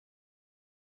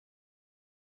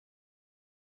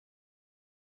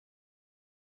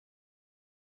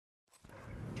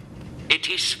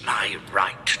is my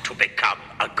right to become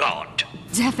a god.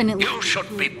 Definitely. You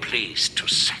should be pleased to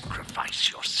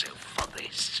sacrifice yourself for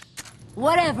this.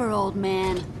 Whatever, old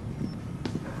man.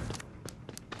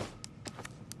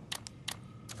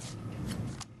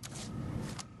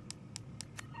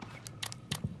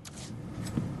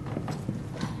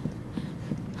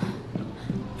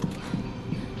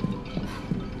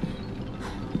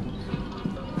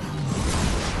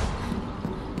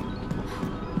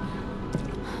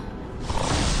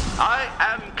 I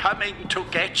am coming to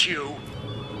get you.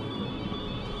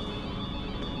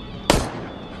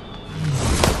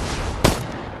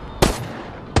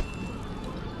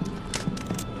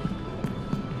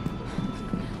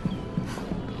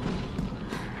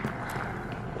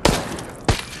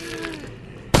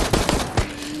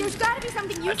 There's gotta be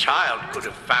something useful. A child could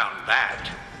have found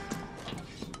that.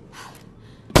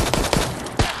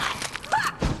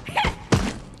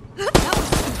 That was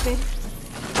stupid.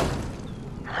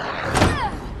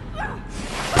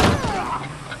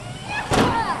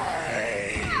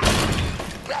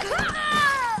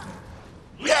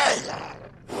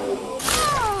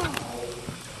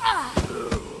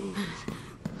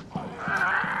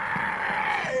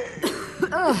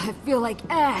 Ugh, I feel like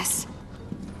ass.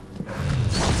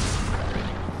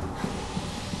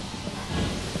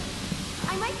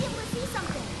 I might be able to see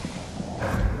something.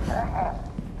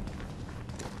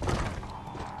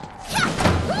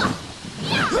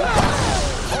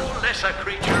 All lesser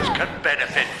creatures can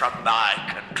benefit from my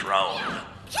control.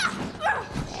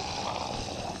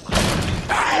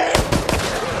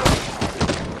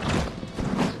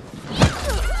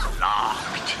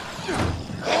 Locked.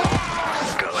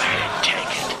 Go ahead,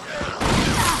 take it.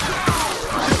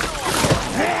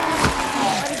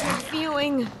 What is that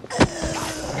feeling?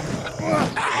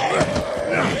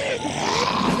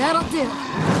 That'll do.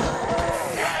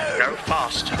 Go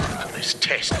faster. This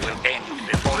test will end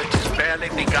before it has barely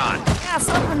begun. Gas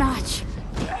up a notch.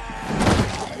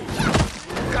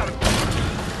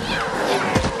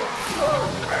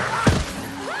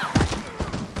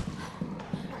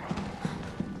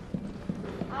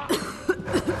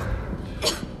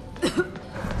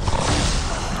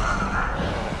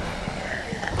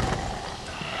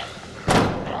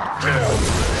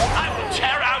 I will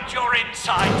tear out your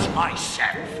insides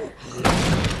myself.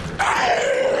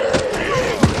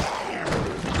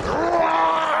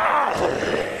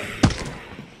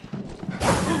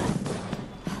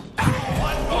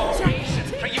 One more reason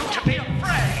for you to be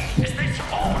afraid. Is this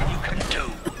all you can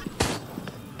do?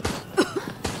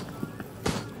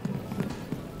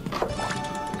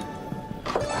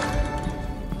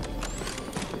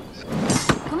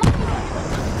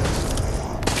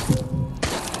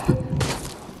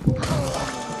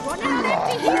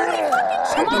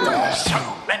 So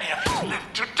many of you live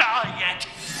to die yet,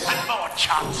 and more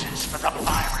chances for the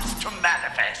virus to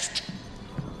manifest.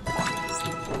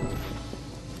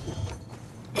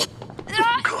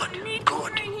 Good.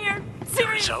 Here. The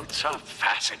results are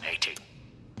fascinating.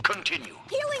 Continue.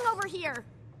 Healing over here.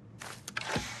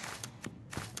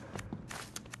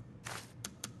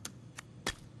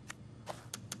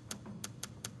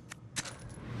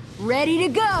 Ready to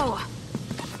go.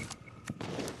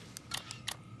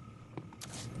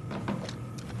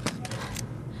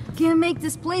 Can't make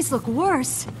this place look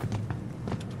worse.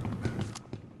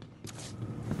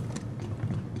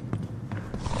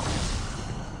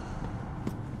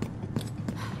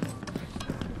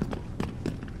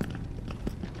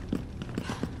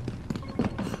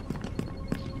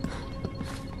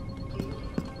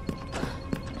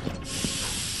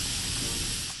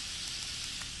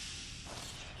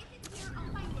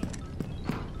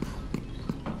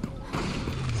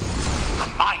 A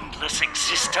mindless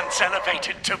existence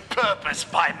elevated to purpose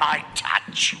by my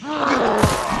touch.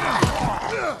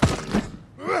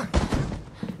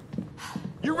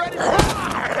 You ready?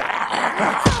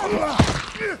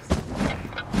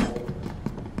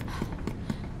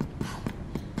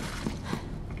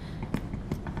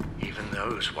 Even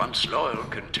those once loyal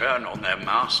can turn on their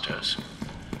masters.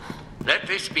 Let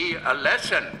this be a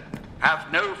lesson.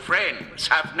 Have no friends,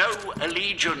 have no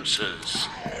allegiances.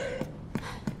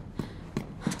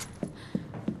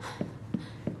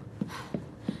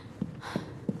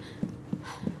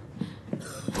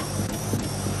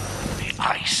 The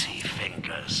icy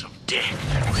fingers of death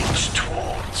reach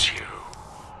towards you.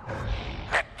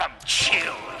 Let them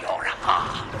chill your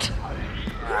heart.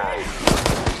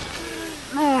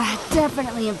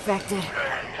 Definitely infected.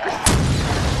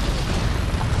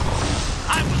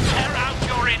 I will tear out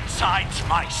your insides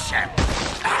myself.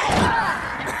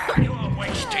 You are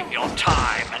wasting your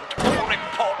time and, more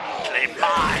importantly,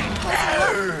 mine.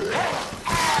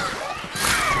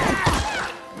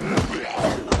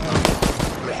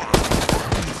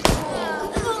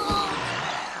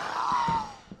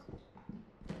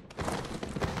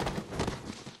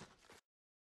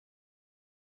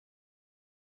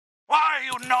 Why are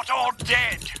you not all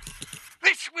dead?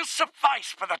 This will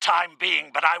suffice for the time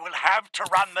being, but I will have to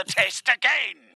run the test again.